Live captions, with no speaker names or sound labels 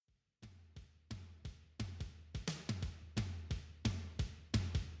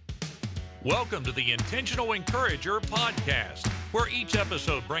Welcome to the Intentional Encourager podcast, where each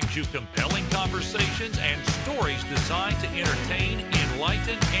episode brings you compelling conversations and stories designed to entertain,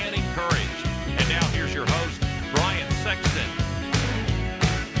 enlighten, and encourage. And now here's your host, Bryan Sexton.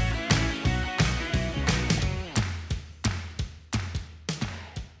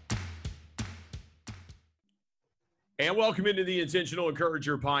 And welcome into the Intentional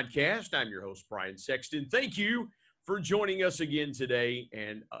Encourager podcast. I'm your host, Bryan Sexton. Thank you for joining us again today.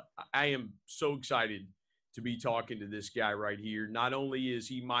 And I am so excited to be talking to this guy right here. Not only is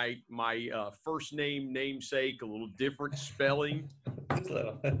he my first namesake, a little different spelling,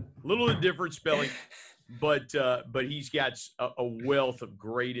 little different spelling, but he's got a wealth of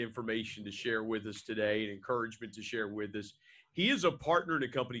great information to share with us today and encouragement to share with us. He is a partner in a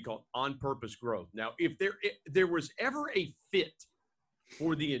company called OnPurpose Growth. Now, if there was ever a fit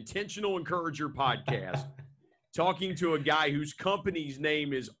for the Intentional Encourager podcast, talking to a guy whose company's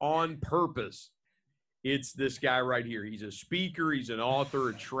name is On Purpose, it's this guy right here. He's a speaker, he's an author,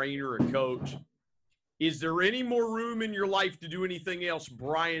 a trainer, a coach. Is there any more room in your life to do anything else?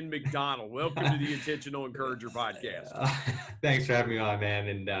 Bryan McDonald, welcome to the Intentional Encourager podcast. Thanks for having me on, man.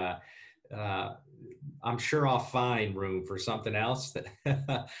 And I'm sure I'll find room for something else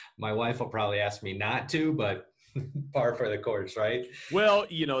that my wife will probably ask me not to, but par for the course, right? Well,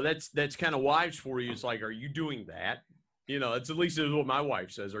 that's kind of wives for you. It's like, are you doing that? It's at least what my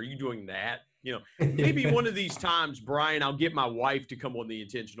wife says. Are you doing that? Maybe one of these times, Bryan, I'll get my wife to come on the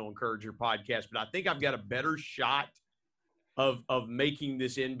Intentional Encourager podcast, but I think I've got a better shot of making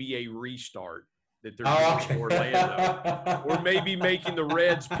this NBA restart that they're doing in Orlando, or maybe making the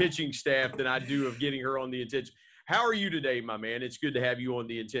Reds pitching staff than I do of getting her on the Intentional. How are you today, my man? It's good to have you on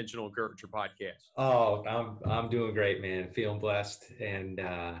the Intentional Encourager podcast. Oh, I'm doing great, man. Feeling blessed and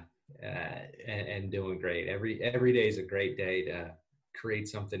doing great. Every day is a great day to create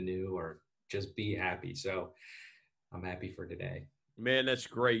something new or just be happy. So I'm happy for today. Man, that's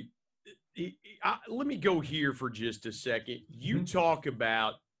great. Let me go here for just a second. You talk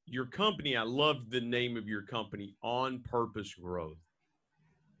about your company. I love the name of your company, OnPurpose Growth.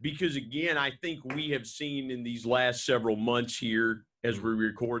 Because, again, I think we have seen in these last several months here, as we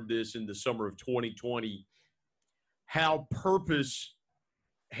record this in the summer of 2020, how purpose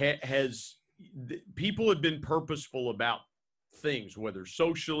people have been purposeful about things, whether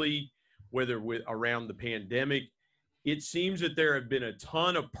socially, whether around the pandemic. It seems that there have been a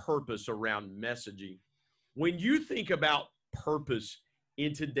ton of purpose around messaging. When you think about purpose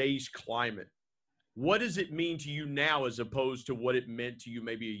in today's climate, what does it mean to you now as opposed to what it meant to you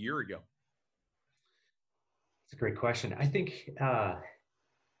maybe a year ago? It's a great question. I think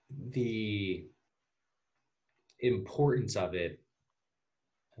the importance of it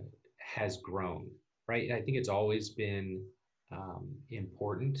has grown, right? I think it's always been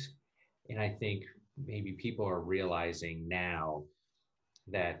important. And I think maybe people are realizing now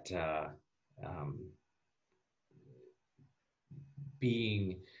that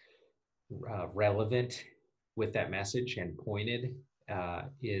being relevant with that message and pointed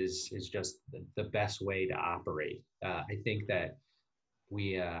is just the best way to operate. I think that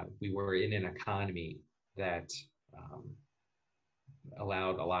we were in an economy that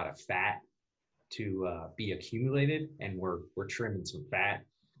allowed a lot of fat to be accumulated, and we're trimming some fat.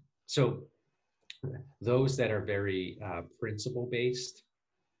 So those that are very principle-based,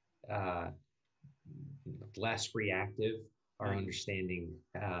 less reactive, are understanding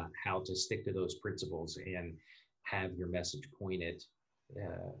how to stick to those principles and have your message pointed,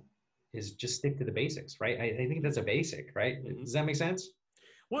 is just stick to the basics, right? I think that's a basic, right? Mm-hmm. Does that make sense?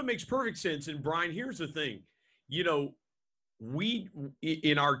 Well, it makes perfect sense. And Bryan, here's the thing, we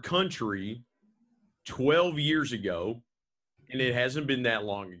in our country 12 years ago, and it hasn't been that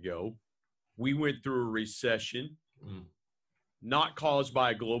long ago, we went through a recession. Not caused by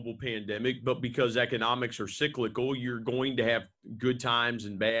a global pandemic, but because economics are cyclical, you're going to have good times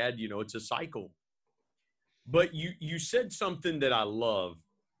and bad. It's a cycle. But you said something that I love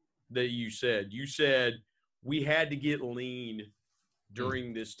that you said. You said we had to get lean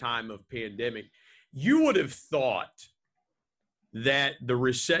during this time of pandemic. You would have thought that the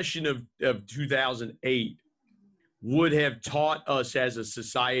recession of 2008 would have taught us as a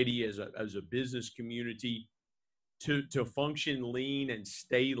society, as a business community, to function lean and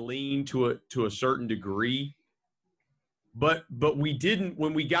stay lean to a certain degree. But we didn't.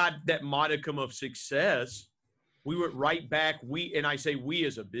 When we got that modicum of success, we went right back. And I say we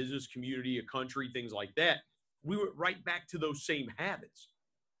as a business community, a country, things like that, we went right back to those same habits.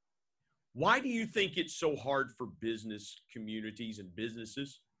 Why do you think it's so hard for business communities and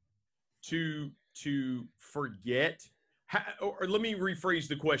businesses to forget or let me rephrase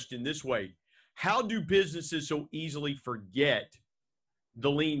the question this way. How do businesses so easily forget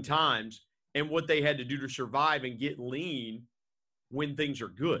the lean times and what they had to do to survive and get lean when things are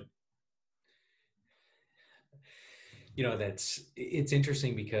good? It's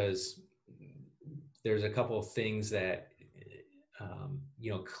interesting because there's a couple of things that,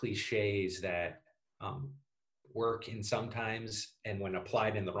 cliches that work in sometimes, and when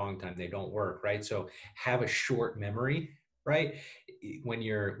applied in the wrong time, they don't work, right? So have a short memory, right? When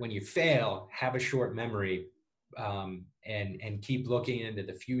you fail, have a short memory, and keep looking into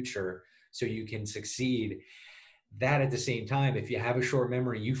the future so you can succeed. That at the same time, if you have a short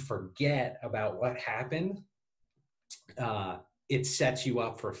memory, you forget about what happened, it sets you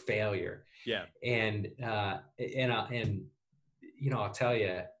up for failure. Yeah. And I'll tell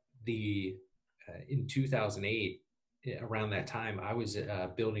you, in 2008, around that time, I was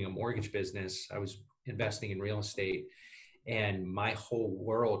building a mortgage business. I was investing in real estate, and my whole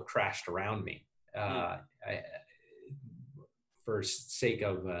world crashed around me. For sake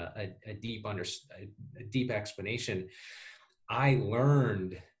of a deep explanation, I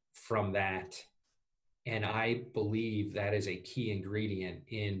learned from that. And I believe that is a key ingredient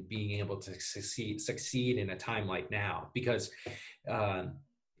in being able to succeed in a time like now, because, I'm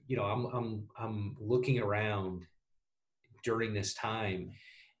looking around during this time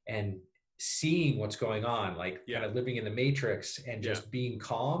and seeing what's going on, like kind of living in the matrix and just being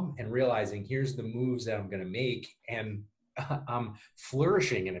calm and realizing here's the moves that I'm going to make. And I'm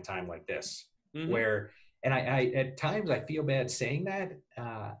flourishing in a time like this, where, and I at times I feel bad saying that,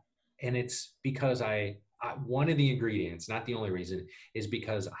 and it's because I one of the ingredients, not the only reason, is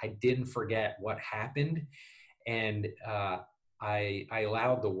because I didn't forget what happened, and I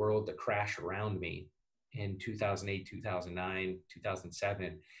allowed the world to crash around me in 2008, 2009,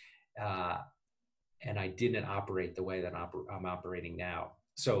 2007, and I didn't operate the way that I'm operating now.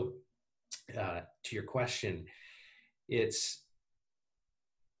 So to your question, it's,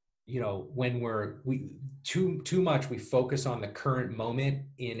 when we too much, we focus on the current moment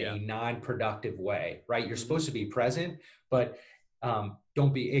in a non-productive way, right? You're supposed to be present, but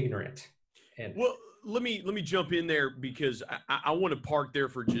don't be ignorant. And well, let me jump in there, because I want to park there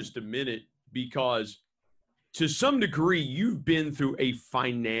for just a minute, because to some degree you've been through a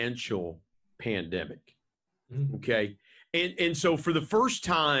financial pandemic. Okay. And so for the first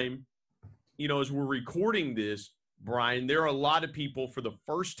time, as we're recording this, Bryan, there are a lot of people for the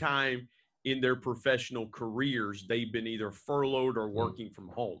first time in their professional careers, they've been either furloughed or working from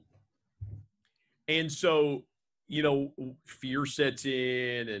home. And so, fear sets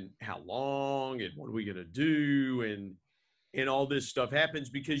in, and how long, and what are we going to do? And all this stuff happens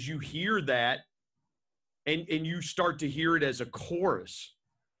because you hear that, and you start to hear it as a chorus.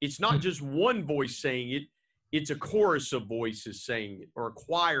 It's not just one voice saying it. It's a chorus of voices saying it, or a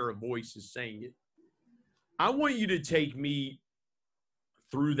choir of voices saying it. I want you to take me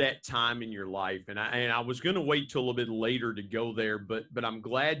through that time in your life. And I was going to wait till a little bit later to go there, but I'm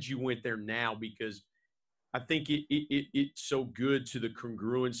glad you went there now, because I think it's so good to the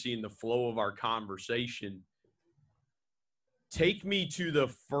congruency and the flow of our conversation. Take me to the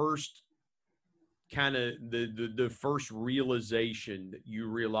first kind of the first realization that you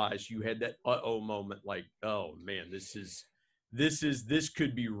realized you had that moment, like, oh man, this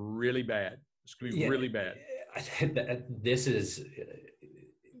could be really bad. This could be really bad. This is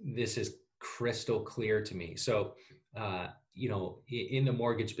crystal clear to me. So, in the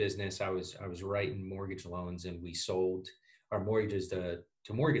mortgage business, I was writing mortgage loans, and we sold our mortgages to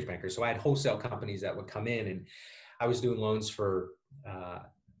mortgage bankers. So I had wholesale companies that would come in, and I was doing loans for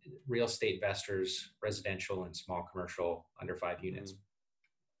real estate investors, residential and small commercial, under 5 units.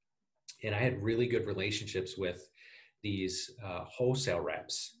 And I had really good relationships with these wholesale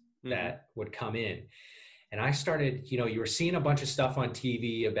reps that would come in. And I started, you were seeing a bunch of stuff on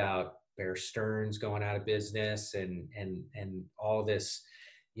TV about Bear Stearns going out of business, and all this,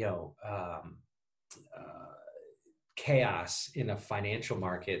 chaos in the financial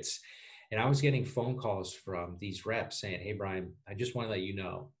markets. And I was getting phone calls from these reps saying, hey, Bryan, I just want to let you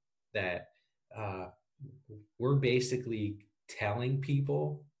know that we're basically telling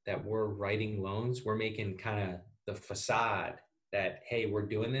people that we're writing loans. We're making kind of the facade that, hey, we're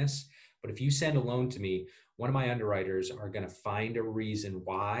doing this. But if you send a loan to me, one of my underwriters are going to find a reason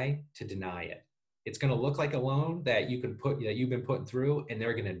why to deny it. It's going to look like a loan that you've been putting through, and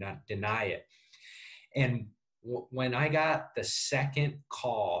they're going to not deny it. And when I got the second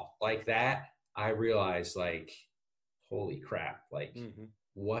call like that, I realized, like, holy crap, like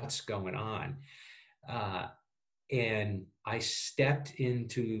what's going on? And I stepped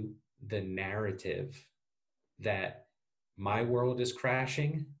into the narrative that my world is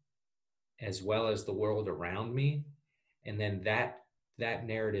crashing as well as the world around me. And then that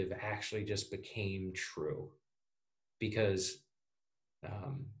narrative actually just became true, because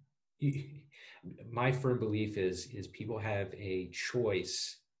my firm belief is people have a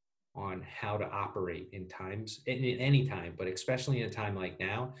choice on how to operate in times, in any time, but especially in a time like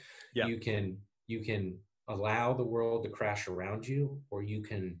now. Yeah. You can allow the world to crash around you, or you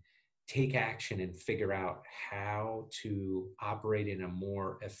can take action and figure out how to operate in a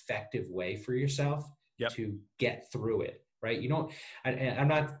more effective way for yourself. Yep. To get through it. Right. You don't, I'm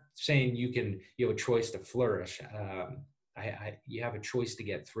not saying you have a choice to flourish. You have a choice to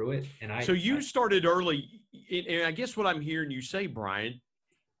get through it. And so you started early. And I guess what I'm hearing you say, Bryan,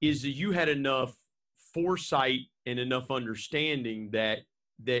 is that you had enough foresight and enough understanding that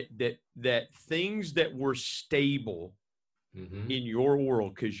things that were stable in your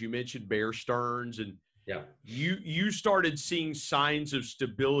world, because you mentioned Bear Stearns, and you started seeing signs of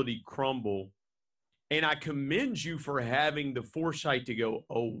stability crumble. And I commend you for having the foresight to go,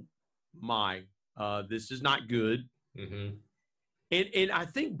 oh my, this is not good. Mm-hmm. And I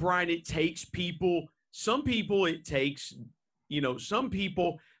think, Bryan, it takes people, some people some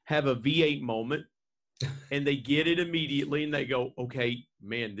people have a V8 moment and they get it immediately and they go, okay,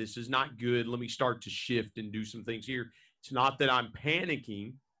 man, this is not good. Let me start to shift and do some things here. It's not that I'm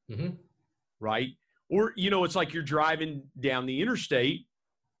panicking, right? Or, it's like you're driving down the interstate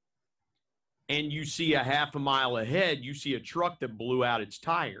and you see a half a mile ahead, you see a truck that blew out its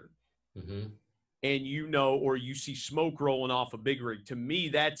tire. And or you see smoke rolling off a big rig. To me,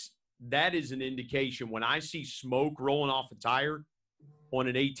 that is an indication. When I see smoke rolling off a tire on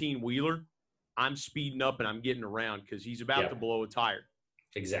an 18-wheeler, I'm speeding up and I'm getting around because he's about to blow a tire.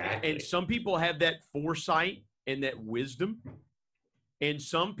 Exactly. And some people have that foresight and that wisdom, and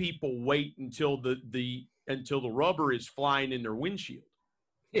some people wait until the rubber is flying in their windshield.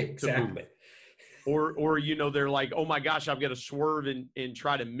 Exactly. Or they're like, oh my gosh, I've got to swerve and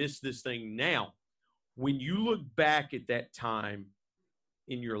try to miss this thing now. When you look back at that time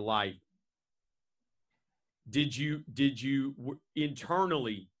in your life, did you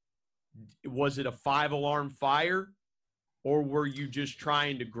internally, was it a 5-alarm fire, or were you just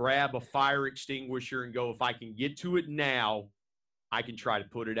trying to grab a fire extinguisher and go, if I can get to it now, I can try to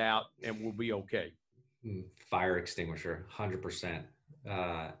put it out and we'll be okay? Fire extinguisher, 100%.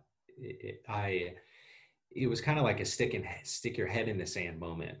 It was kind of like a stick your head in the sand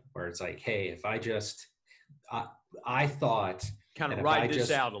moment, where it's like, hey, if I thought kind of ride this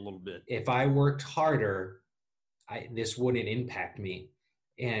out a little bit. If I worked harder, this wouldn't impact me.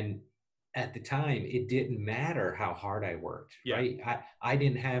 And at the time, it didn't matter how hard I worked, right? I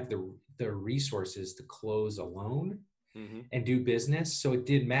didn't have the resources to close a loan and do business. So it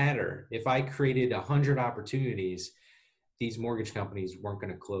didn't matter. If I created 100 opportunities, these mortgage companies weren't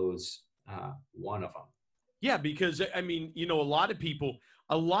going to close one of them. Yeah, because I mean, a lot of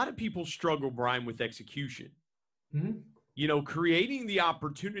people struggle, Bryan, with execution. Creating the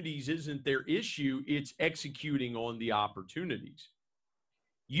opportunities isn't their issue; it's executing on the opportunities.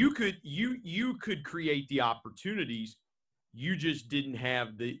 You could create the opportunities, you just didn't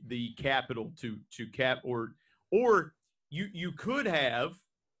have the capital to cap, or you could have.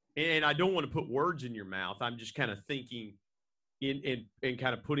 And I don't want to put words in your mouth. I'm just kind of thinking in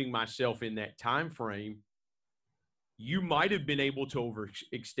kind of putting myself in that time frame. You might have been able to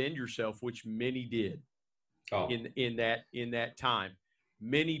overextend yourself, which many did in that time.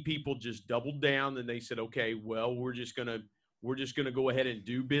 Many people just doubled down and they said, okay, well, we're just gonna go ahead and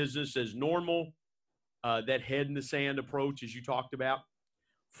do business as normal. That head in the sand approach, as you talked about.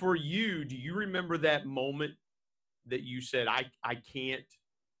 For you, do you remember that moment that you said, I can't,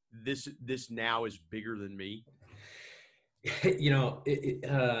 this now is bigger than me?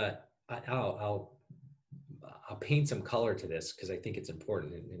 I'll paint some color to this because I think it's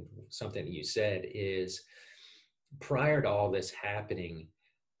important. And something you said is, prior to all this happening,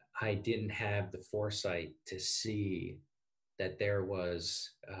 I didn't have the foresight to see that there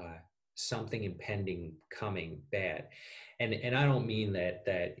was something impending coming bad. And I don't mean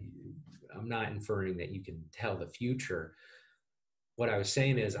that I'm not inferring that you can tell the future. What I was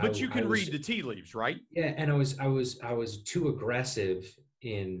saying is, but you can read the tea leaves, right? Yeah. And I was too aggressive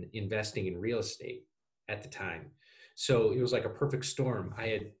in investing in real estate at the time. So it was like a perfect storm.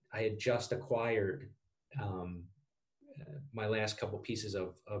 I had just acquired my last couple pieces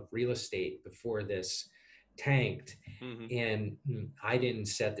of real estate before this tanked. And I didn't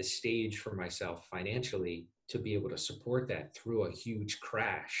set the stage for myself financially to be able to support that through a huge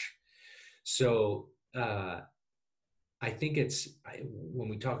crash. So think when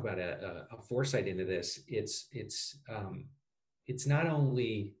we talk about a foresight into this, it's not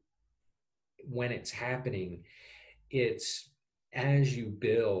only when it's happening, it's as you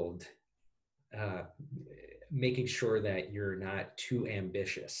build, making sure that you're not too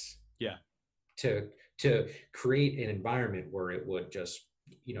ambitious. Yeah. To create an environment where it would just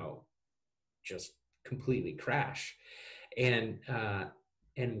completely crash. And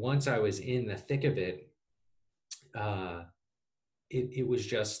once I was in the thick of it, it was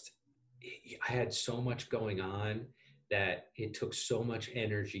just, I had so much going on that it took so much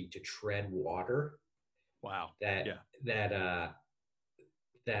energy to tread water. Wow. That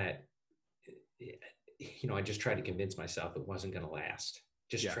I just tried to convince myself it wasn't going to last.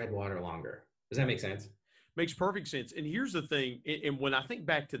 Just tread water longer. Does that make sense? Makes perfect sense. And here's the thing. And when I think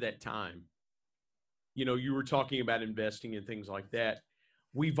back to that time, you were talking about investing and things like that.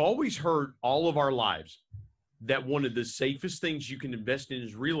 We've always heard all of our lives that one of the safest things you can invest in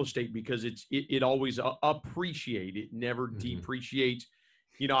is real estate because it always appreciates. It never depreciates.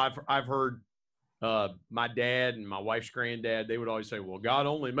 I've heard my dad and my wife's granddad, they would always say, well, God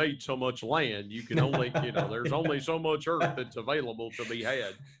only made so much land. You can only, there's only so much earth that's available to be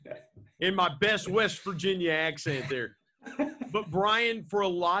had. In my best West Virginia accent there. But Bryan, for a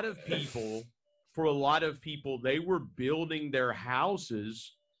lot of people, they were building their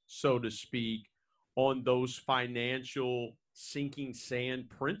houses, so to speak, on those financial sinking sand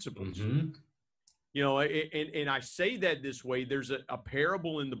principles. And I say that this way, there's a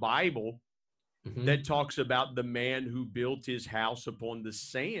parable in the Bible that talks about the man who built his house upon the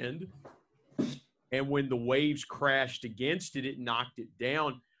sand. And when the waves crashed against it, it knocked it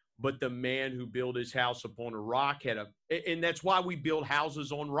down. But the man who built his house upon a rock and that's why we build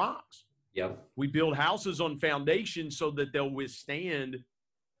houses on rocks. Yep. We build houses on foundations so that they'll withstand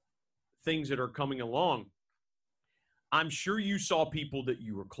things that are coming along. I'm sure you saw people that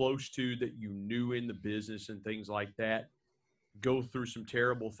you were close to, that you knew in the business and things like that, go through some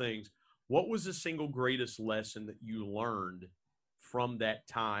terrible things. What was the single greatest lesson that you learned from that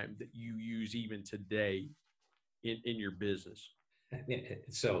time that you use even today in your business?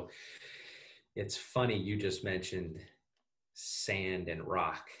 So it's funny you just mentioned sand and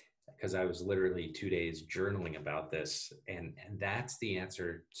rock, because I was literally 2 days journaling about this. And that's the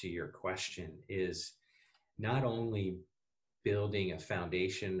answer to your question, is not only building a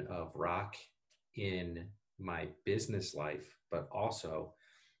foundation of rock in my business life, but also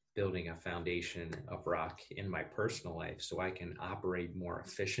building a foundation of rock in my personal life so I can operate more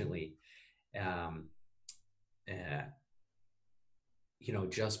efficiently.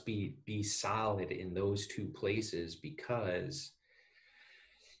 Just be solid in those two places, because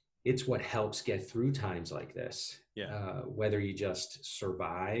it's what helps get through times like this. Whether you just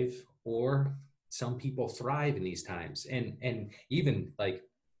survive or some people thrive in these times. And even like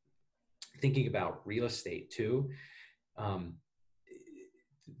thinking about real estate too,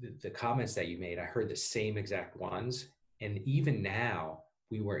 the comments that you made, I heard the same exact ones. And even now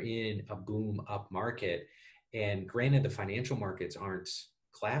we were in a boom up market, and granted the financial markets aren't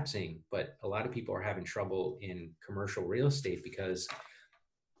collapsing, but a lot of people are having trouble in commercial real estate because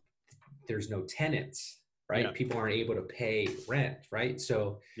there's no tenants, right? Yeah. People aren't able to pay rent, right?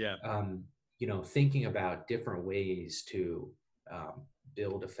 So, thinking about different ways to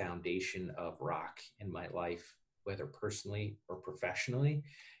build a foundation of rock in my life, whether personally or professionally,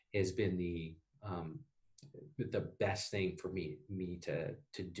 has been the best thing for me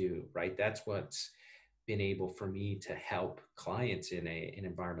to do, right? That's what's been able for me to help clients in an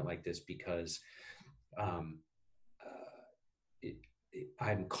environment like this, because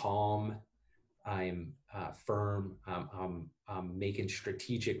I'm calm, I'm firm, I'm making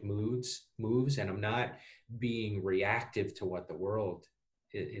strategic moves, and I'm not being reactive to what the world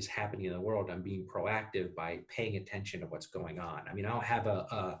is happening in the world. I'm being proactive by paying attention to what's going on. I mean, I don't have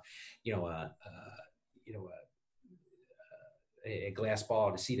a glass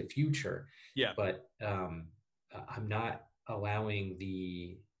ball to see the future. Yeah. But I'm not allowing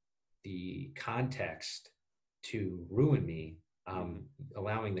the context to ruin me.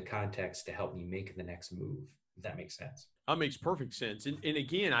 Allowing the context to help me make the next move. If that makes sense. That makes perfect sense. And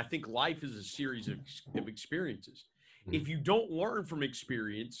again, I think life is a series of experiences. If you don't learn from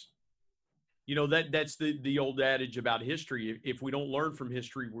experience, that's the old adage about history. If we don't learn from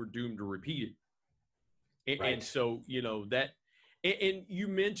history, we're doomed to repeat it. Right. And so, and you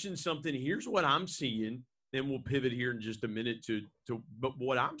mentioned something. Here's what I'm seeing, then we'll pivot here in just a minute but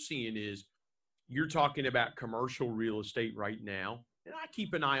what I'm seeing is you're talking about commercial real estate right now. And I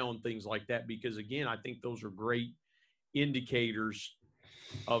keep an eye on things like that because, again, I think those are great indicators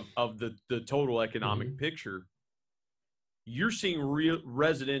of the total economic picture. you're seeing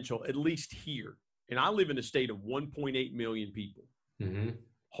residential, at least here. And I live in a state of 1.8 million people,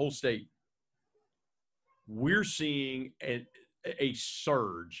 whole state. We're seeing a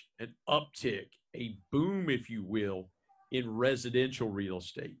surge, an uptick, a boom, if you will, in residential real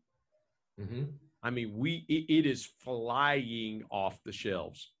estate. I mean, it is flying off the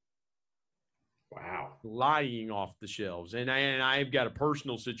shelves. Wow. Flying off the shelves. And I've got a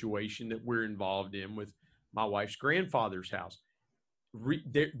personal situation that we're involved in with my wife's grandfather's house.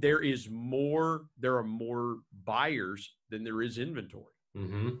 There are more buyers than there is inventory.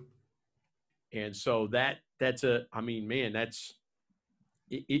 And so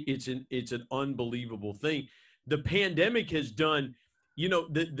it's an unbelievable thing. The pandemic has done,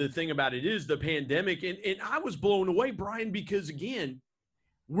 the thing about it is the pandemic, and I was blown away, Bryan, because again,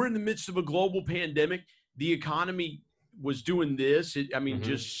 we're in the midst of a global pandemic. The economy was doing this.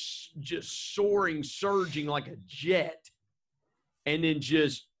 Just soaring, surging like a jet, and then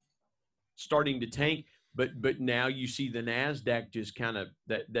just starting to tank. But now you see the NASDAQ just kind of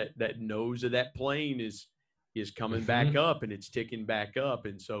that nose of that plane is coming back up, and it's ticking back up.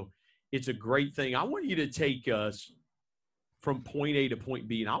 And so it's a great thing. I want you to take us from point A to point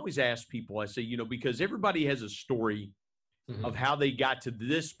B. And I always ask people, I say, because everybody has a story of how they got to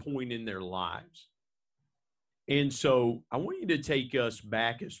this point in their lives. And so I want you to take us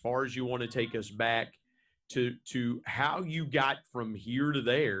back as far as you want to take us back to how you got from here to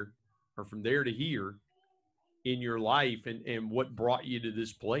there, or from there to here in your life, and what brought you to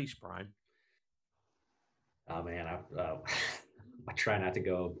this place, Bryan. Oh man, I try not to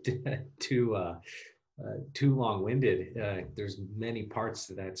go too long-winded. There's many parts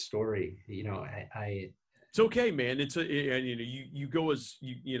to that story. It's okay, man. You go as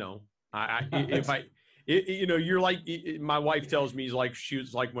you're like, my wife tells me,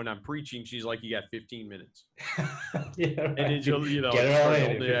 she's like, when I'm preaching, she's like, you got 15 minutes. Yeah, right. And then you'll, get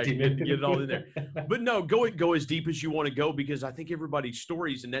it all in there. But no, go as deep as you want to go, because I think everybody's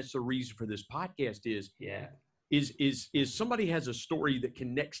stories, and that's the reason for this podcast is somebody has a story that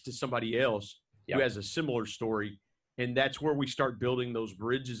connects to somebody else who has a similar story. And that's where we start building those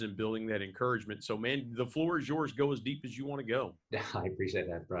bridges and building that encouragement. So, man, the floor is yours. Go as deep as you want to go. I appreciate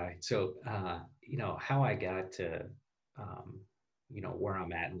that, Bryan. So, how I got to, where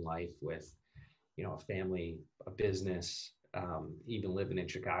I'm at in life with, a family, a business, even living in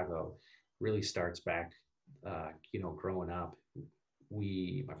Chicago, really starts back, growing up.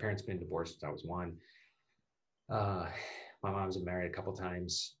 My parents have been divorced since I was 1. My mom's been married a couple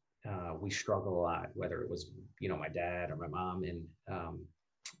times. We struggle a lot, whether it was, my dad or my mom, and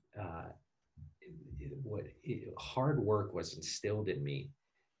hard work was instilled in me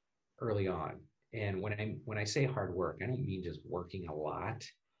early on. And when I say hard work, I don't mean just working a lot.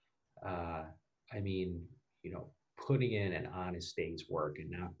 I mean, putting in an honest day's work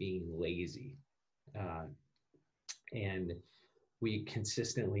and not being lazy. And we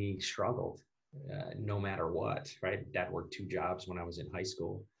consistently struggled, no matter what, right? Dad worked 2 jobs when I was in high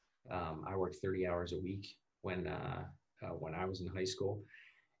school. I worked 30 hours a week when I was in high school.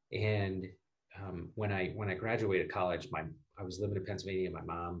 And when I graduated college, I was living in Pennsylvania. My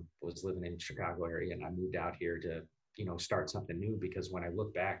mom was living in the Chicago area, and I moved out here to, start something new, because when I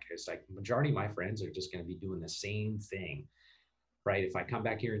look back, it's like the majority of my friends are just going to be doing the same thing, right? If I come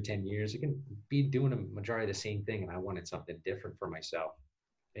back here in 10 years, I can be doing a majority of the same thing. And I wanted something different for myself.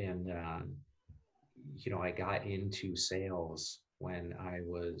 And, I got into sales when I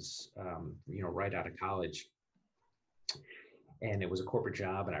was, right out of college, and it was a corporate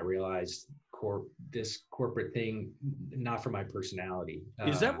job. And I realized this corporate thing, not for my personality.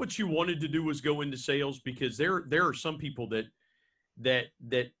 Is that what you wanted to do, was go into sales? Because there are some people that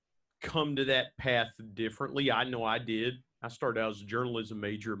come to that path differently. I know I did. I started out as a journalism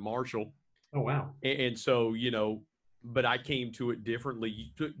major at Marshall. Oh, wow. And so, but I came to it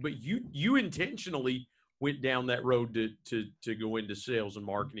differently. But you intentionally went down that road to go into sales and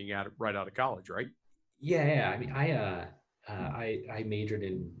marketing right out of college, right? Yeah. I mean, I majored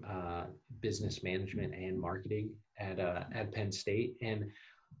in business management and marketing at Penn State, and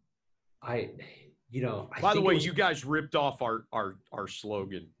By the way, you guys ripped off our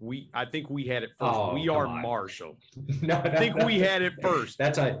slogan. I think we had it first. Oh, we are Marshall. I think we had it first.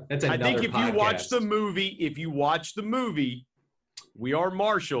 That's another I think if podcast. you watch the movie, We Are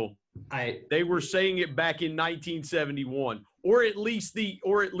Marshall. They were saying it back in 1971, or at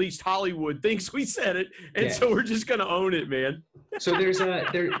least Hollywood thinks we said it, and so we're just gonna own it, man. So there's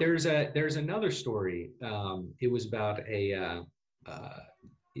another story. It was about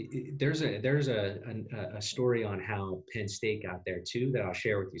there's a story on how Penn State got there too that I'll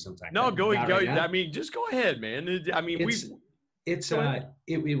share with you sometime. No, go. Right now. I mean, just go ahead, man. I mean, it was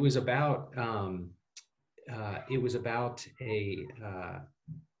about it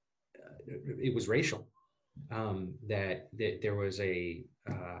was racial. That there was an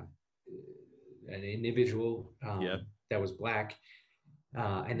individual that was Black.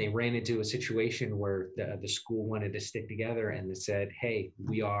 And they ran into a situation where the school wanted to stick together, and they said, "Hey,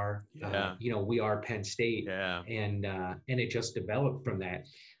 we are, we are Penn State," and it just developed from that.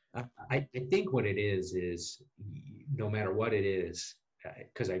 I think what it is no matter what it is,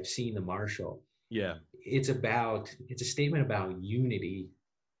 because I've seen the Marshall. Yeah, it's a statement about unity.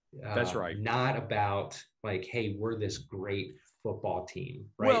 That's right. Not about like, hey, we're this great football team,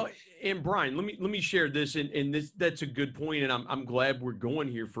 right? Well, and Bryan, let me share this, and that's a good point, and I'm glad we're going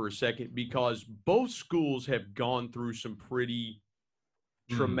here for a second, because both schools have gone through some pretty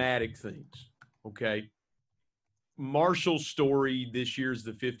traumatic things. Okay, Marshall's story this year is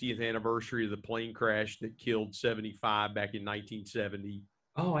the 50th anniversary of the plane crash that killed 75 back in 1970.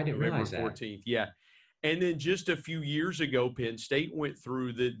 Oh, I didn't realize that. November 14th, yeah. And then just a few years ago, Penn State went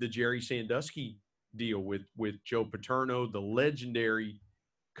through the Jerry Sandusky deal with Joe Paterno, the legendary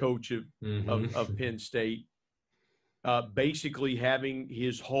coach of Penn State, basically having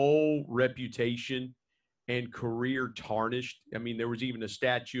his whole reputation and career tarnished. I mean, there was even a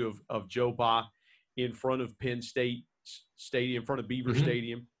statue of Joe Pa in front of Penn State Stadium, in front of Beaver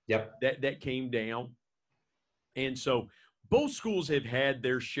Stadium. Yep. That came down. And so both schools have had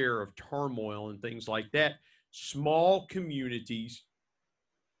their share of turmoil and things like that. Small communities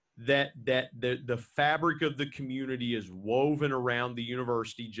that the fabric of the community is woven around the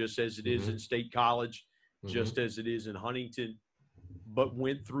university, just as it is in State College, just as it is in Huntington, but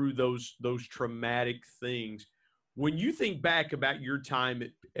went through those traumatic things. When you think back about your time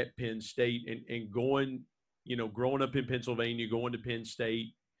at Penn State and going, growing up in Pennsylvania, going to Penn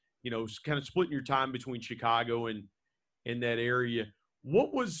State, kind of splitting your time between Chicago and that area,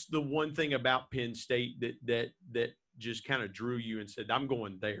 what was the one thing about Penn State that just kind of drew you and said, I'm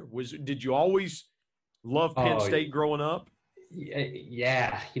going there? Did you always love Penn State growing up?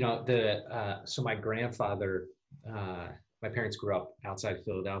 Yeah. So my grandfather, my parents grew up outside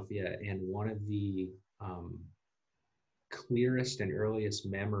Philadelphia, and one of the clearest and earliest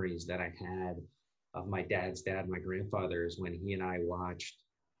memories that I had of my dad's dad, my grandfather, is when he and I watched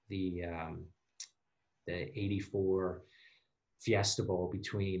the 84 Fiesta Bowl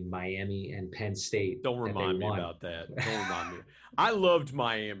between Miami and Penn State. Don't remind me about that. Don't remind me. I loved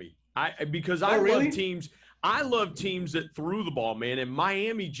Miami. Because I really? love teams that threw the ball, man. And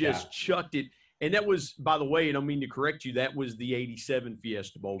Miami just chucked it. And that was, by the way, I don't mean to correct you, that was the 87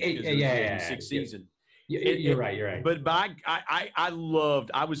 Fiesta Bowl because it was the 86 season. You're right. But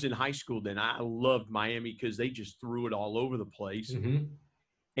I was in high school then. I loved Miami because they just threw it all over the place.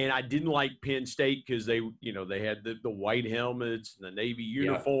 And I didn't like Penn State because they had the white helmets and the Navy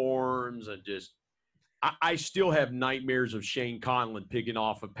uniforms and just I still have nightmares of Shane Conlon picking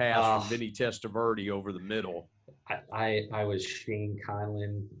off a pass from Vinny Testaverde over the middle. I was Shane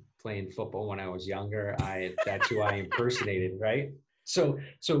Conlon playing football when I was younger. That's who I impersonated, right? So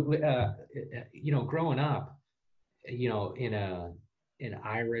growing up, in an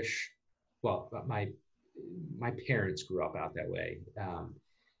Irish, well, my parents grew up out that way.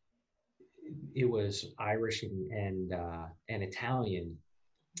 It was Irish and Italian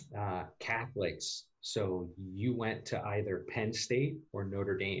Catholics. So you went to either Penn State or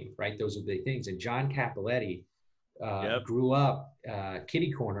Notre Dame, right? Those are the things. And John Cappelletti grew up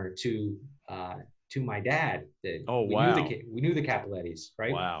kitty corner to my dad. We knew the Cappellettis,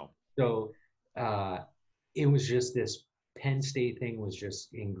 right? Wow. So it was just this Penn State thing was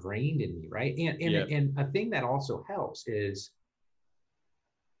just ingrained in me, right? And a thing that also helps is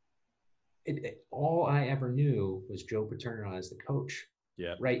all I ever knew was Joe Paterno as the coach.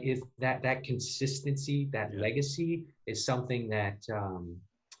 Yeah. Right. If that consistency, that legacy is something that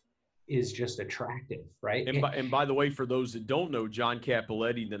is just attractive, right? And by the way, for those that don't know, John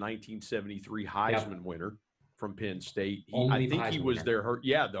Cappelletti, the 1973 Heisman winner from Penn State, I think he was the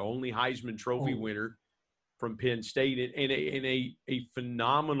only Heisman Trophy winner from Penn State, and a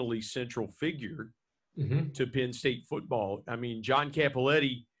phenomenally central figure to Penn State football. I mean, John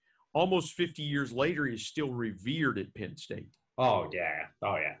Cappelletti, almost 50 years later, is still revered at Penn State. Oh yeah.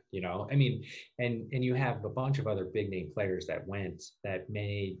 I mean, and you have a bunch of other big name players that went that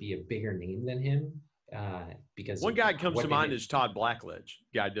may be a bigger name than him. Because one guy comes to mind is Todd Blackledge.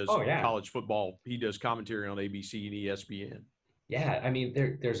 Guy does college football. He does commentary on ABC and ESPN. Yeah, I mean,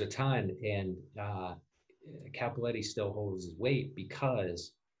 there's a ton, and Cappelletti still holds his weight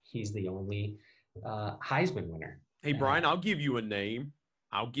because he's the only Heisman winner. Hey, Bryan, I'll give you a name.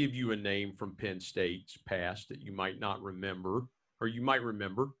 I'll give you a name from Penn State's past that you might not remember, or you might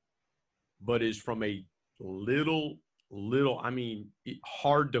remember, but is from a little,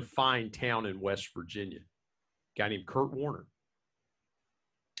 hard to find town in West Virginia. A guy named Kurt Warner.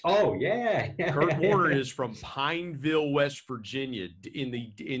 Oh, yeah. Kurt Warner is from Pineville, West Virginia, in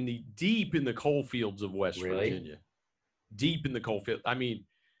the deep in the coal fields of West Virginia. Deep in the coal field. I mean,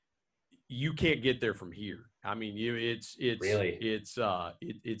 you can't get there from here. I mean, it's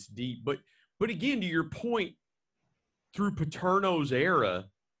deep. But again, to your point, through Paterno's era,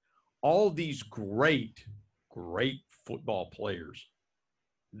 all these great football players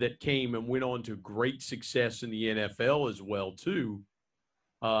that came and went on to great success in the NFL as well too.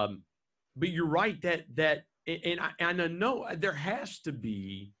 But you're right that I know there has to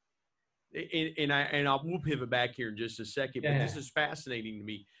be, and I will pivot back here in just a second. Yeah. But this is fascinating to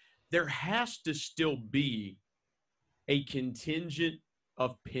me. There has to still be a contingent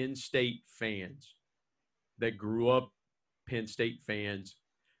of Penn State fans that grew up Penn State fans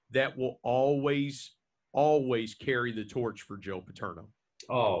that will always carry the torch for Joe Paterno.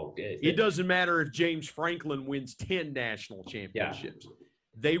 Oh, it doesn't matter if James Franklin wins 10 national championships. Yeah.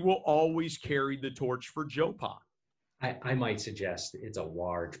 They will always carry the torch for Joe Pa. I might suggest it's a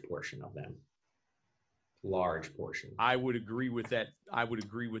large portion of them. Large portion. I would agree with that. I would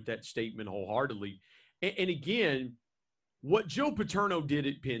agree with that statement wholeheartedly. And again, what Joe Paterno did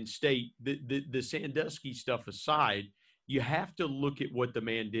at Penn State, the Sandusky stuff aside, you have to look at what the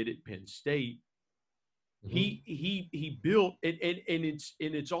man did at Penn State. Mm-hmm. He built and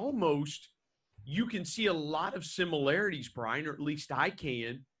it's almost, you can see a lot of similarities, Bryan, or at least I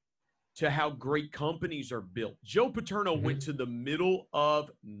can, to how great companies are built. Joe Paterno mm-hmm. went to the middle of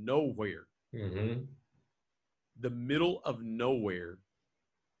nowhere. Mm-hmm. The middle of nowhere,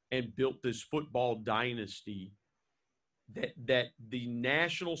 and built this football dynasty that the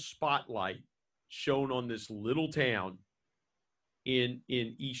national spotlight shone on this little town in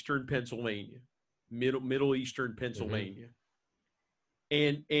eastern Pennsylvania, middle eastern Pennsylvania.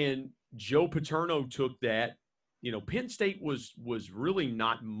 Mm-hmm. And Joe Paterno took that. You know, Penn State was really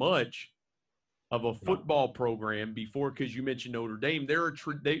not much of a football program before, because you mentioned Notre Dame.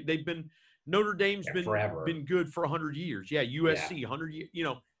 They've been Notre Dame's been good for 100 years. Yeah, USC 100 years. You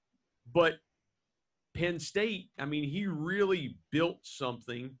know, but Penn State, I mean, he really built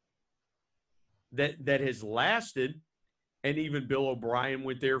something that has lasted. And even Bill O'Brien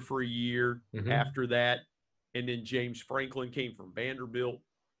went there for a year mm-hmm. after that, and then James Franklin came from Vanderbilt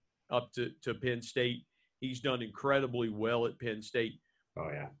up to Penn State. He's done incredibly well at Penn State. Oh,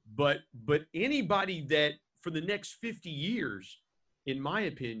 yeah. But anybody that for the next 50 years, in my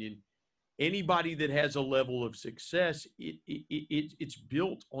opinion, anybody that has a level of success, it's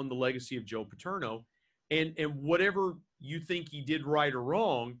built on the legacy of Joe Paterno. And whatever you think he did right or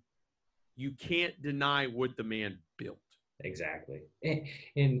wrong, you can't deny what the man built. Exactly.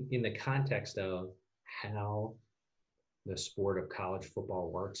 In the context of how the sport of college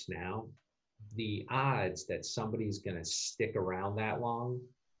football works now, the odds that somebody's going to stick around that long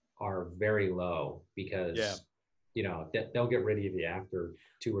are very low, because you know they'll get rid of you after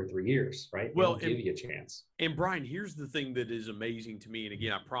 2 or 3 years, right? They'll give you a chance. And Bryan, here's the thing that is amazing to me, and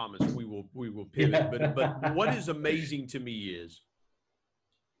again, I promise we will pivot. But what is amazing to me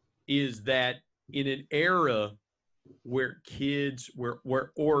is that in an era where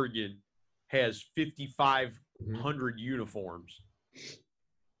Oregon has 5,500 uniforms,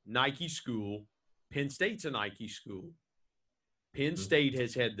 Nike school, Penn State's a Nike school. Penn State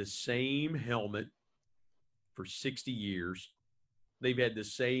has had the same helmet for 60 years. They've had the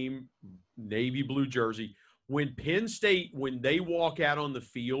same navy blue jersey. When Penn State, when they walk out on the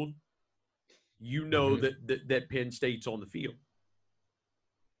field, you know that Penn State's on the field.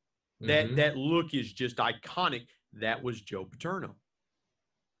 That look is just iconic. That was Joe Paterno.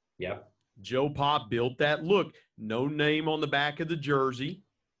 Yep. Joe Pa built that look. No name on the back of the jersey.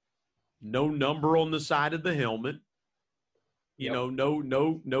 No number on the side of the helmet. You know, no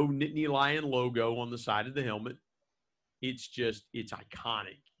Nittany Lion logo on the side of the helmet. It's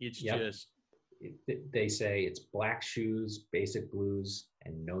iconic. It's just. They say it's black shoes, basic blues,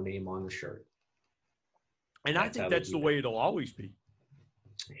 and no name on the shirt. And I think that's the way it'll always be.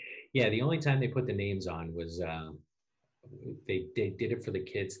 Yeah, the only time they put the names on was they did it for the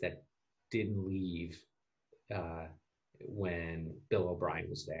kids that didn't leave when Bill O'Brien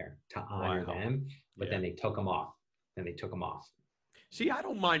was there, to honor them, but then they took them off. See, I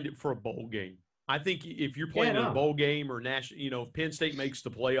don't mind it for a bowl game. I think if you're playing in a bowl game or national, you know, if Penn State makes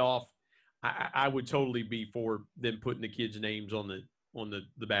the playoff, I would totally be for them putting the kids' names on on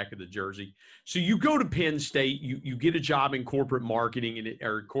the back of the jersey. So you go to Penn State, you get a job in corporate marketing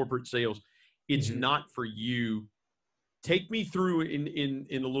or corporate sales. It's not for you. Take me through in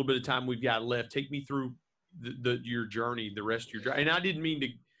a little bit of time we've got left. Take me through your journey, the rest of your journey. And I didn't mean to.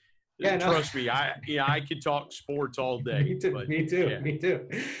 Yeah, trust me. I could talk sports all day. Me too. Me too.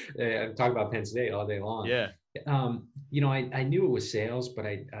 I talk about Penn State all day long. Yeah. I knew it was sales, but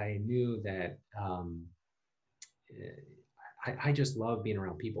I knew that I just love being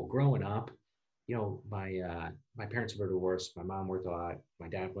around people. Growing up, my parents were divorced. My mom worked a lot. My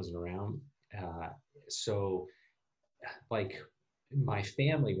dad wasn't around. So like my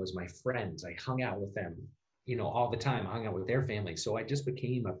family was my friends. I hung out with them, all the time. I hung out with their family. So I just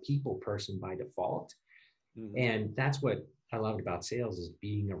became a people person by default. And that's what I loved about sales, is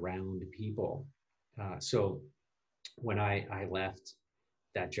being around people. So when I left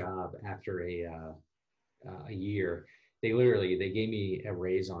that job after a year, they gave me a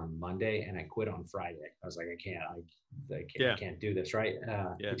raise on Monday and I quit on Friday. I was like, I can't do this. Right.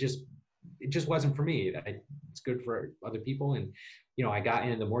 It just wasn't for me. It's good for other people. And, I got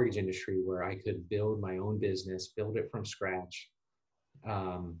into the mortgage industry where I could build my own business, build it from scratch,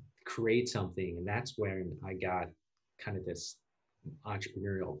 create something. And that's when I got kind of this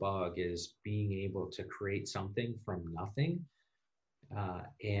entrepreneurial bug, is being able to create something from nothing.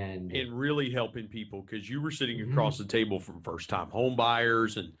 And really helping people, because you were sitting across the table from first-time home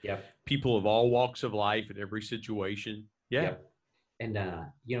buyers and people of all walks of life in every situation. Yeah. Yep. And,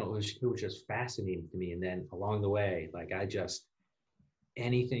 it was just fascinating to me. And then along the way, like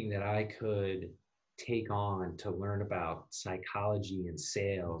anything that I could take on to learn about psychology and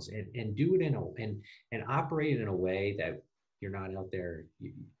sales and do it and operate in a way that you're not out there.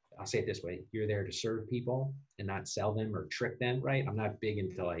 I'll say it this way: you're there to serve people and not sell them or trick them. Right. I'm not big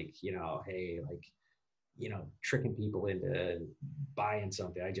into tricking people into buying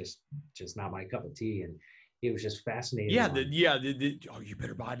something. I just not my cup of tea. And it was just fascinating. Yeah. You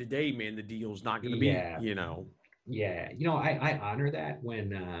better buy today, man. The deal's not going to be, Yeah. I honor that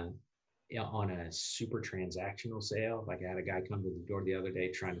when, on a super transactional sale, like I had a guy come to the door the other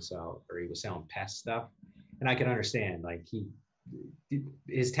day trying to sell, or he was selling pest stuff. And I can understand, like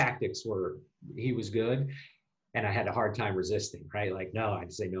his tactics he was good. And I had a hard time resisting, right? Like, no,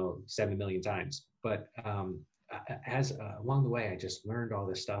 I'd say no 7 million times. But along the way, I just learned all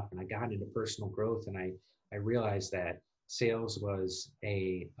this stuff and I got into personal growth. And I realized that sales was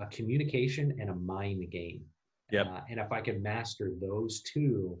a communication and a mind game. Yep. And if I could master those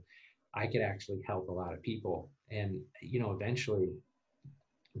two, I could actually help a lot of people. And, eventually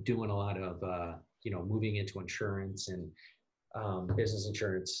doing a lot of, moving into insurance and business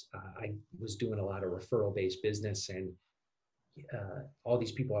insurance, I was doing a lot of referral-based business. And all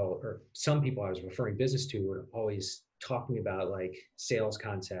these people, or some people I was referring business to, were always talking about like sales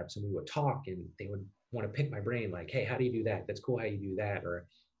concepts. And we would talk and they would want to pick my brain, like, hey, how do you do that? That's cool how you do that. Or,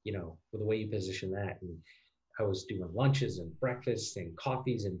 with the way you position that. And I was doing lunches and breakfasts and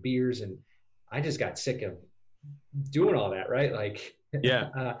coffees and beers. And I just got sick of doing all that, right? Like,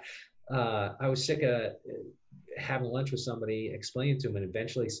 I was sick of having lunch with somebody, explaining to them. And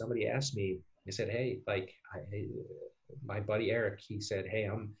eventually somebody asked me, I said, hey, my buddy Eric, he said, hey,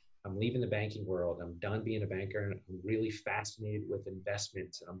 I'm leaving the banking world. I'm done being a banker. And I'm really fascinated with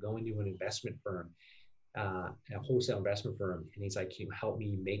investments. And I'm going to an investment firm, a wholesale investment firm. And he's like, can you help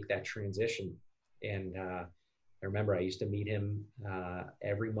me make that transition? And I remember I used to meet him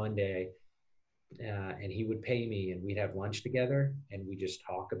every Monday, and he would pay me, and we'd have lunch together, and we just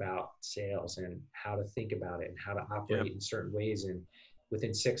talk about sales and how to think about it and how to operate in certain ways. And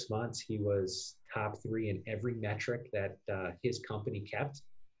within 6 months, he was top 3 in every metric that his company kept,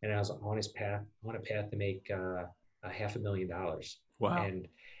 and I was on a path to make $500,000. Wow! And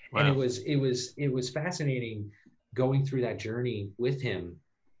it was fascinating going through that journey with him.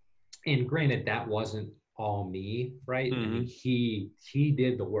 And granted, that wasn't all me, right? I mean, he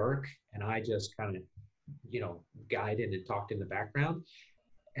did the work, and I just kind of, guided and talked in the background.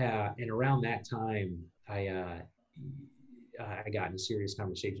 And around that time, I got into serious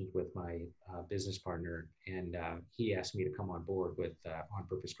conversations with my business partner, and he asked me to come on board with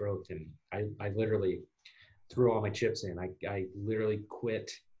OnPurpose Growth. And I literally threw all my chips in. I literally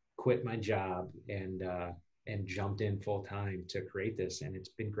quit my job and jumped in full time to create this. And it's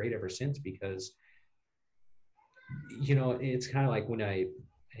been great ever since, because, it's kind of like when I,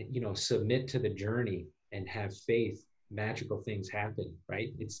 submit to the journey and have faith, magical things happen,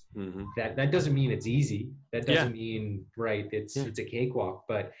 right? It's that doesn't mean it's easy. That doesn't mean, right, it's a cakewalk,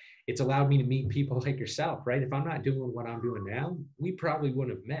 but it's allowed me to meet people like yourself, right? If I'm not doing what I'm doing now, we probably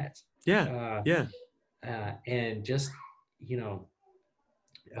wouldn't have met. Yeah. And just,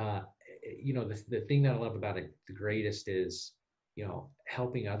 the thing that I love about it the greatest is,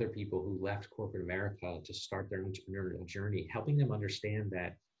 helping other people who left corporate America to start their entrepreneurial journey, helping them understand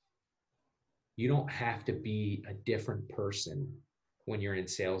that you don't have to be a different person when you're in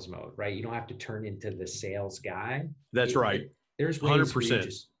sales mode, right? You don't have to turn into the sales guy. That's right. There's ways where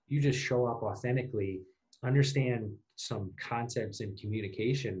you just show up authentically, understand some concepts in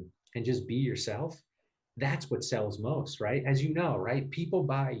communication, and just be yourself. That's what sells most, right? As you know, right? People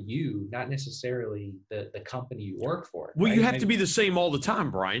buy you, not necessarily the company you work for. Well, right? you have to be the same all the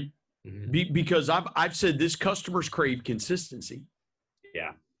time, Bryan, because I've said this: customers crave consistency.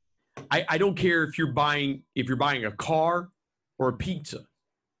 Yeah. I don't care if you're buying a car or a pizza.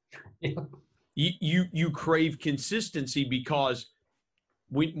 You crave consistency, because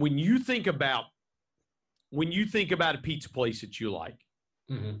when you think about a pizza place that you like,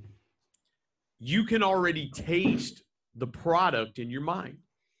 you can already taste the product in your mind.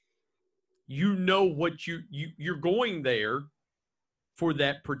 You know what you're going there for,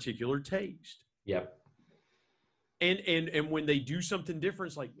 that particular taste. Yep. And when they do something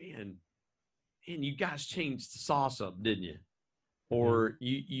different, it's like, man, you guys changed the sauce up, didn't you? Or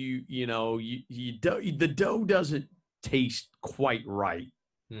the dough doesn't taste quite right.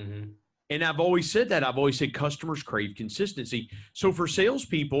 And I've always said that. I've always said customers crave consistency. So for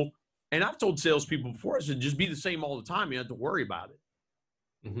salespeople, and I've told salespeople before, I said, just be the same all the time. You don't have to worry about it.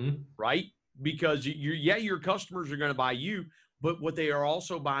 Right? Because your customers are going to buy you, but what they are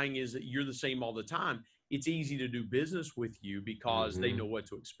also buying is that you're the same all the time. It's easy to do business with you because they know what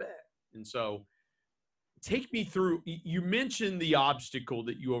to expect. And so take me through, you mentioned the obstacle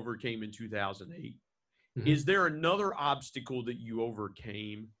that you overcame in 2008. Is there another obstacle that you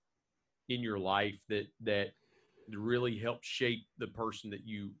overcame in your life that really helped shape the person that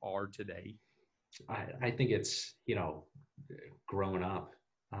you are today? I think it's, growing up,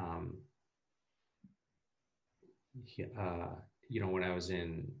 when I was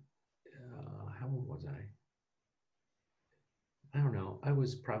in, how old was I? I don't know. I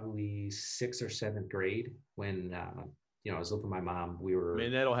was probably 6th or 7th grade when, I was living with my mom.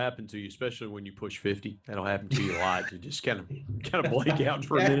 Man, that'll happen to you, especially when you push 50. That'll happen to you a lot. You just kind of blank out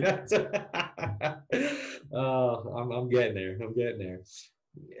for a minute. I'm getting there.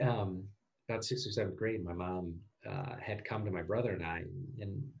 About 6th or 7th grade, my mom had come to my brother and I,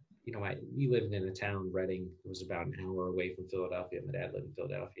 and we lived in a town, Reading. It was about an hour away from Philadelphia. My dad lived in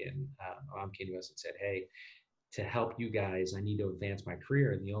Philadelphia, and my mom came to us and said, "Hey, to help you guys, I need to advance my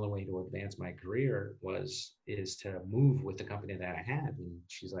career. And the only way to advance my career is to move with the company that I had." And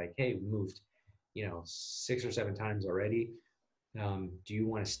she's like, "Hey, we moved, 6 or 7 times already. Do you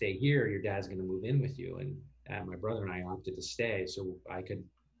want to stay here? Your dad's going to move in with you." And my brother and I opted to stay so I could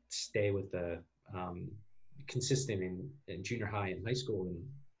stay with the consistent in junior high and high school. And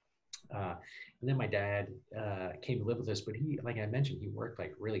then my dad came to live with us, but he, like I mentioned, he worked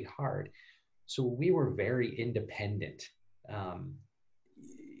like really hard. So we were very independent.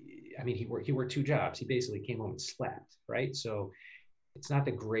 He worked 2 jobs. He basically came home and slept, right? So it's not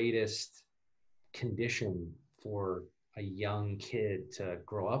the greatest condition for a young kid to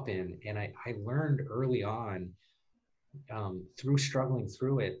grow up in. And I learned early on, through struggling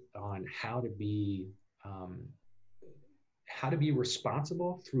through it, on how to be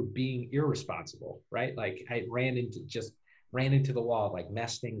responsible through being irresponsible, right? Like I ran into the wall, like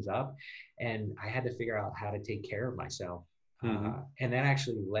messed things up. And I had to figure out how to take care of myself. And that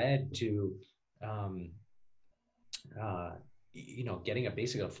actually led to, getting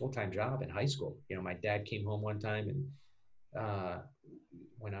basically a full-time job in high school. My dad came home one time and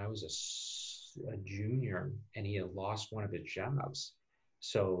when I was a junior, and he had lost one of his jobs.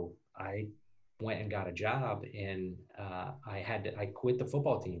 So I went and got a job, and I quit the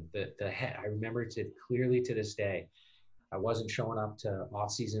football team. I remember it clearly to this day. I wasn't showing up to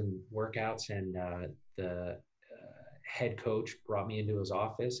off-season workouts, and the head coach brought me into his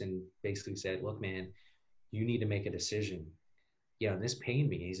office and basically said, "Look, man, you need to make a decision." And this pained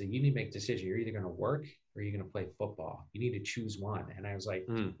me. He said, "You need to make a decision. You're either going to work or you're going to play football. You need to choose one." And I was like,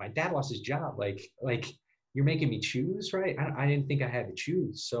 my dad lost his job. Like you're making me choose, right? I didn't think I had to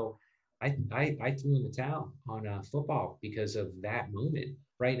choose. So I threw in the towel on football because of that moment,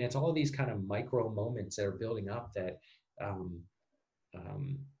 right? And it's all these kind of micro moments that are building up that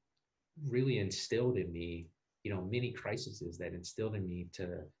really instilled in me, mini crises that instilled in me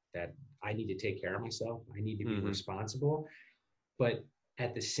that I need to take care of myself. I need to be responsible. But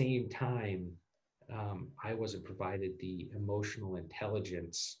at the same time, I wasn't provided the emotional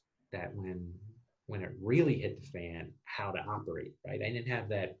intelligence that when it really hit the fan, how to operate, right? I didn't have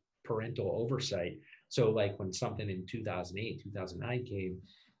that parental oversight. So like when something in 2008, 2009 came,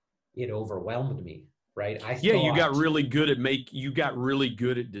 it overwhelmed me, right? You got really good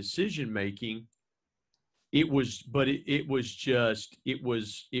at decision making. It was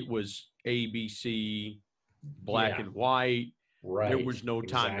ABC, black and white. Right. There was no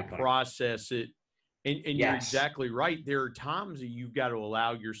time to process it. And you're exactly right. There are times that you've got to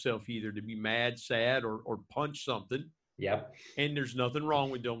allow yourself either to be mad, sad, or punch something. Yep. And there's nothing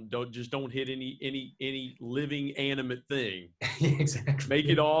wrong with don't hit any living animate thing. Exactly. Make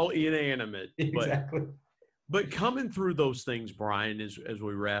it all inanimate. Exactly. But coming through those things, Bryan, as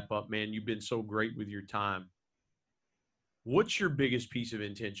we wrap up, man, you've been so great with your time. What's your biggest piece of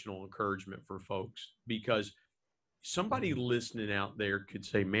intentional encouragement for folks? Because somebody listening out there could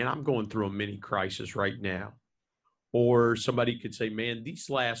say, man, I'm going through a mini crisis right now. Or somebody could say, man, these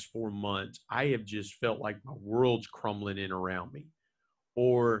last 4 months, I have just felt like my world's crumbling in around me.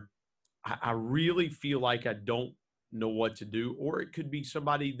 Or I really feel like I don't know what to do. Or it could be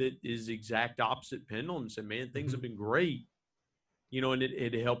somebody that is exact opposite pendulum and say, man, things have been great. And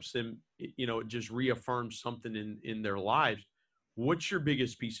it helps them, it just reaffirms something in their lives. What's your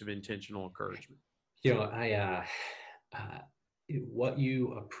biggest piece of intentional encouragement? What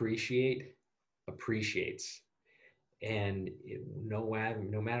you appreciate appreciates. And no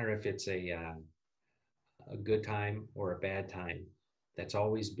matter if it's a good time or a bad time, that's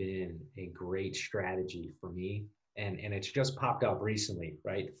always been a great strategy for me. And it's just popped up recently,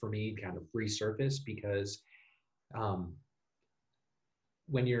 right? For me, kind of resurfaced because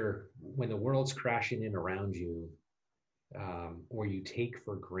when the world's crashing in around you, or you take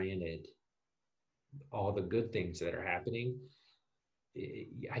for granted all the good things that are happening,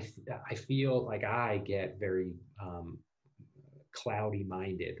 I feel like I get very cloudy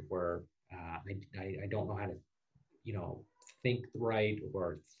minded, where I don't know how to, think right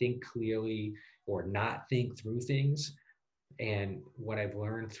or think clearly or not think through things. And what I've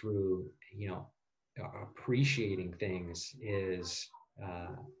learned through, appreciating things is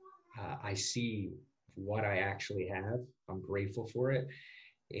I see what I actually have. I'm grateful for it.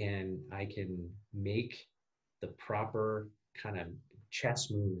 And I can make the proper kind of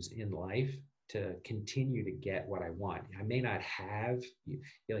chess moves in life to continue to get what I want. I may not have,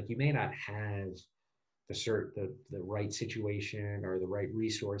 you may not have the right situation or the right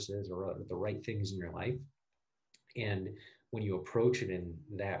resources or the right things in your life. And when you approach it in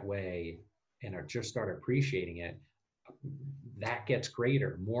that way and just start appreciating it, that gets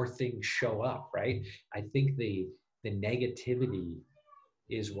greater. More things show up, right? I think the negativity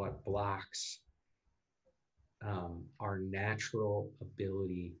is what blocks our natural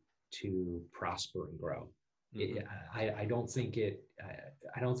ability to prosper and grow. Mm-hmm. I don't think it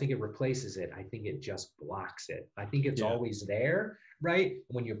replaces it. I think it just blocks it. I think it's always there, right?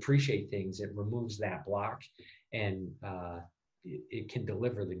 When you appreciate things, it removes that block, and it can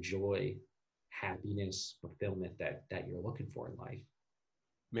deliver the joy, happiness, fulfillment that you're looking for in life.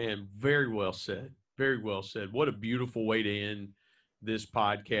 Man, very well said. Very well said. What a beautiful way to end this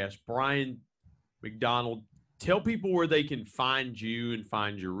podcast. Bryan McDonald, tell people where they can find you and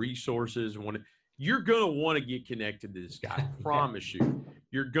find your resources. You're going to want to get connected to this guy. I promise you.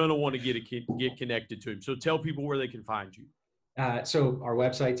 You're going to want to get connected to him. So tell people where they can find you. So our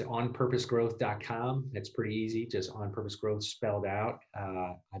website's onpurposegrowth.com. It's pretty easy, just OnPurpose Growth spelled out.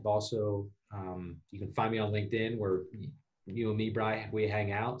 I've also, you can find me on LinkedIn, where you and me, Bryan, we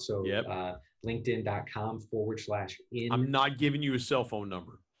hang out. So linkedin.com/in. I'm not giving you a cell phone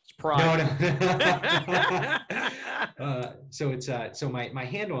number. It's private. No. So my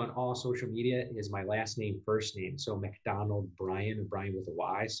handle on all social media is my last name, first name. So McDonald Bryan, or Bryan with a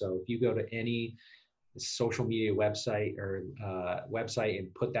Y. So if you go to any social media website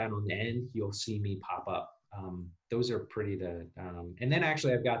and put that on the end, you'll see me pop up. Those are pretty and then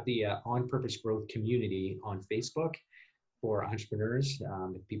actually I've got the OnPurpose Growth community on Facebook for entrepreneurs.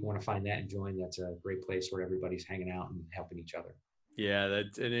 If people want to find that and join, that's a great place where everybody's hanging out and helping each other. Yeah,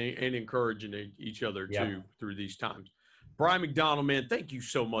 that's and encouraging each other too through these times. Bryan McDonald, man, thank you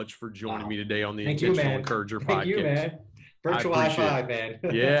so much for joining me today on the Intentional Encourager podcast. Thank you, man. Virtual high five, man.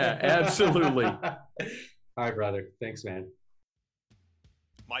 Yeah, absolutely. All right, brother. Thanks, man.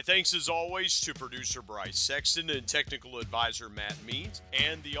 My thanks as always to producer Bryce Sexton and technical advisor Matt Means.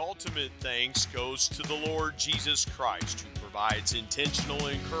 And the ultimate thanks goes to the Lord Jesus Christ, who provides intentional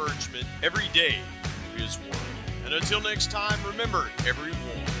encouragement every day through His Word. And until next time, remember,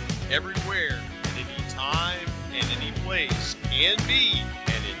 everyone, everywhere, at any time, and any place can be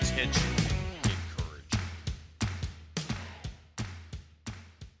an intentional